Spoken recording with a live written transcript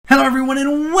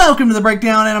everyone, and welcome to the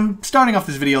breakdown. And I'm starting off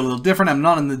this video a little different. I'm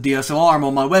not in the DSLR, I'm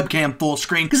on my webcam full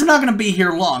screen because I'm not going to be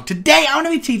here long. Today I'm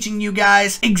going to be teaching you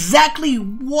guys exactly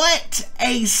what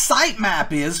a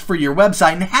sitemap is for your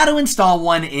website and how to install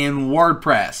one in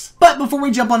WordPress. But before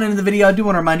we jump on into the video, I do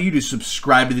want to remind you to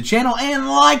subscribe to the channel and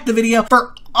like the video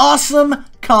for awesome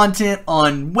content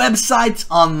on websites,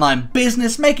 online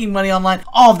business, making money online,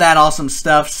 all of that awesome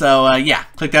stuff. So yeah,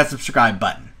 click that subscribe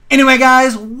button. Anyway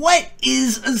guys, what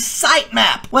is a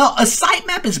sitemap? Well, a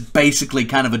sitemap is basically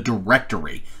kind of a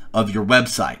directory of your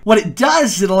website. What it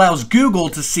does is it allows Google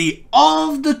to see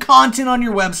all of the content on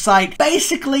your website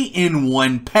basically in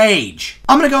one page.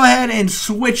 I'm going to go ahead and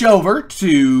switch over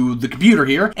to the computer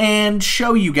here and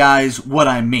show you guys what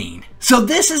I mean. So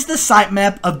this is the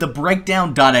sitemap of the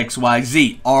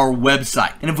breakdown.xyz, our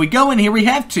website. And if we go in here, we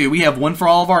have two. We have one for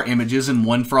all of our images and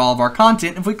one for all of our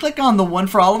content. If we click on the one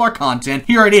for all of our content,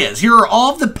 here it is. Here are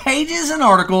all of the pages and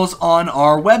articles on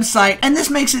our website. And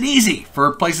this makes it easy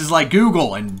for places like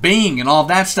Google and Bing and all of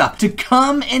that stuff to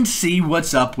come and see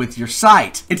what's up with your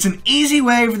site. It's an easy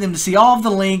way for them to see all of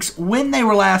the links, when they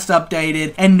were last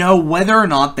updated, and know whether or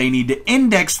not they need to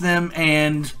index them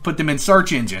and put them in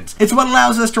search engines. It's what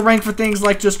allows us to rank for things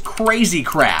like just crazy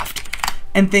craft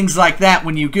and things like that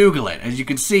when you Google it. As you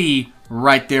can see,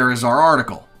 right there is our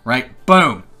article, right?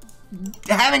 Boom.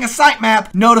 Having a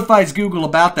sitemap notifies Google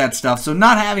about that stuff, so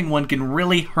not having one can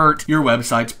really hurt your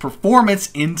website's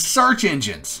performance in search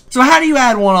engines. So how do you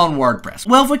add one on WordPress?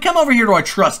 Well, if we come over here to our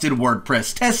trusted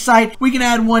WordPress test site, we can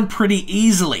add one pretty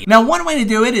easily. Now, one way to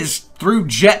do it is through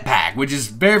Jetpack, which is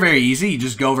very easy. You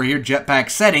just go over here, Jetpack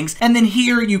settings, and then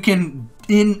here you can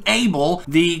enable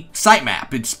the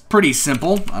sitemap. It's pretty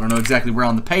simple. I don't know exactly where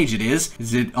on the page it is.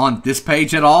 Is it on this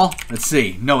page at all? Let's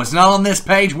see. No, it's not on this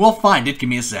page. We'll find it. Give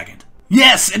me a second.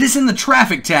 Yes, it is in the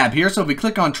traffic tab here. So if we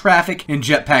click on traffic in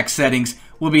Jetpack settings,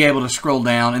 we'll be able to scroll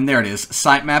down, and there it is,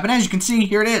 sitemap. And as you can see,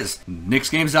 here it is,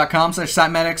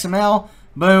 nixgames.com/sitemap.xml.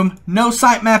 Boom. No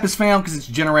sitemap is found because it's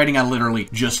generating. I literally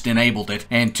just enabled it.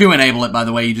 And to enable it, by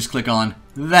the way, you just click on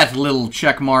that little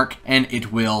check mark and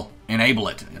it will enable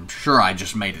it. I'm sure I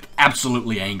just made it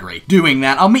absolutely angry doing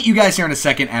that. I'll meet you guys here in a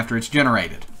second after it's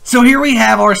generated. So here we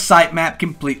have our sitemap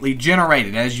completely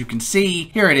generated. As you can see,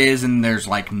 here it is, and there's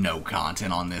like no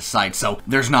content on this site, so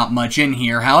there's not much in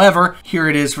here. However, here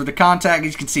it is for the contact.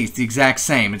 As you can see, it's the exact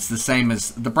same. It's the same as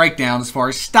the breakdown as far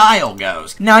as style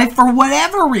goes. Now, if for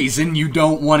whatever reason you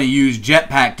don't want to use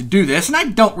Jetpack to do this, and I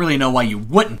don't really know why you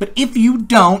wouldn't, but if you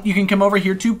don't, you can come over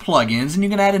here to plugins, and you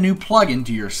can add a new plugin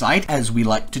to your site, as we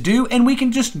like to do, and we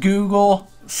can just Google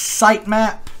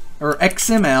sitemap or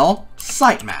XML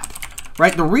sitemap.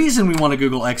 Right, the reason we want to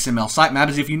Google XML sitemap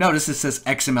is if you notice it says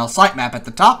XML sitemap at the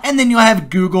top, and then you'll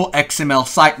have Google XML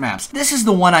sitemaps. This is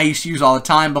the one I used to use all the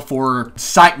time before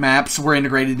sitemaps were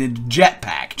integrated into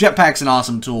Jetpack. Jetpack's an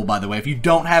awesome tool, by the way. If you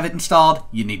don't have it installed,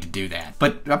 you need to do that.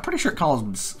 But I'm pretty sure it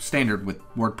comes standard with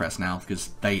WordPress now because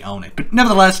they own it. But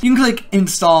nevertheless, you can click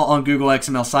install on Google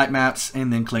XML sitemaps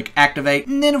and then click activate.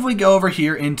 And then if we go over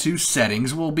here into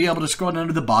settings, we'll be able to scroll down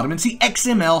to the bottom and see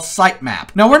XML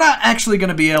sitemap. Now, we're not actually going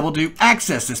to be able to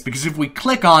access this because if we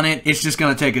click on it, it's just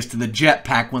going to take us to the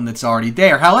Jetpack one that's already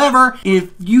there. However, if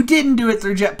you didn't do it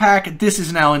through Jetpack, this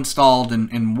is now installed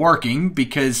and working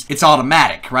because it's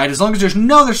automatic, right? As long as there's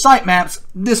no other sitemaps,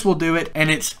 this will do it, and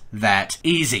it's that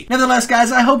easy. Nevertheless,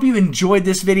 guys, I hope you enjoyed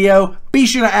this video. Be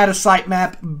sure to add a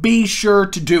sitemap. Be sure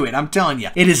to do it. I'm telling you,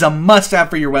 it is a must-have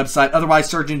for your website. Otherwise,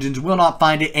 search engines will not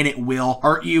find it, and it will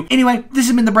hurt you. Anyway, this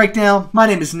has been The Breakdown. My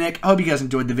name is Nick. I hope you guys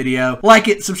enjoyed the video. Like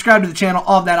it, subscribe to the channel,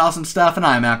 all of that awesome stuff, and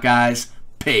I am out, guys.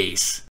 Peace.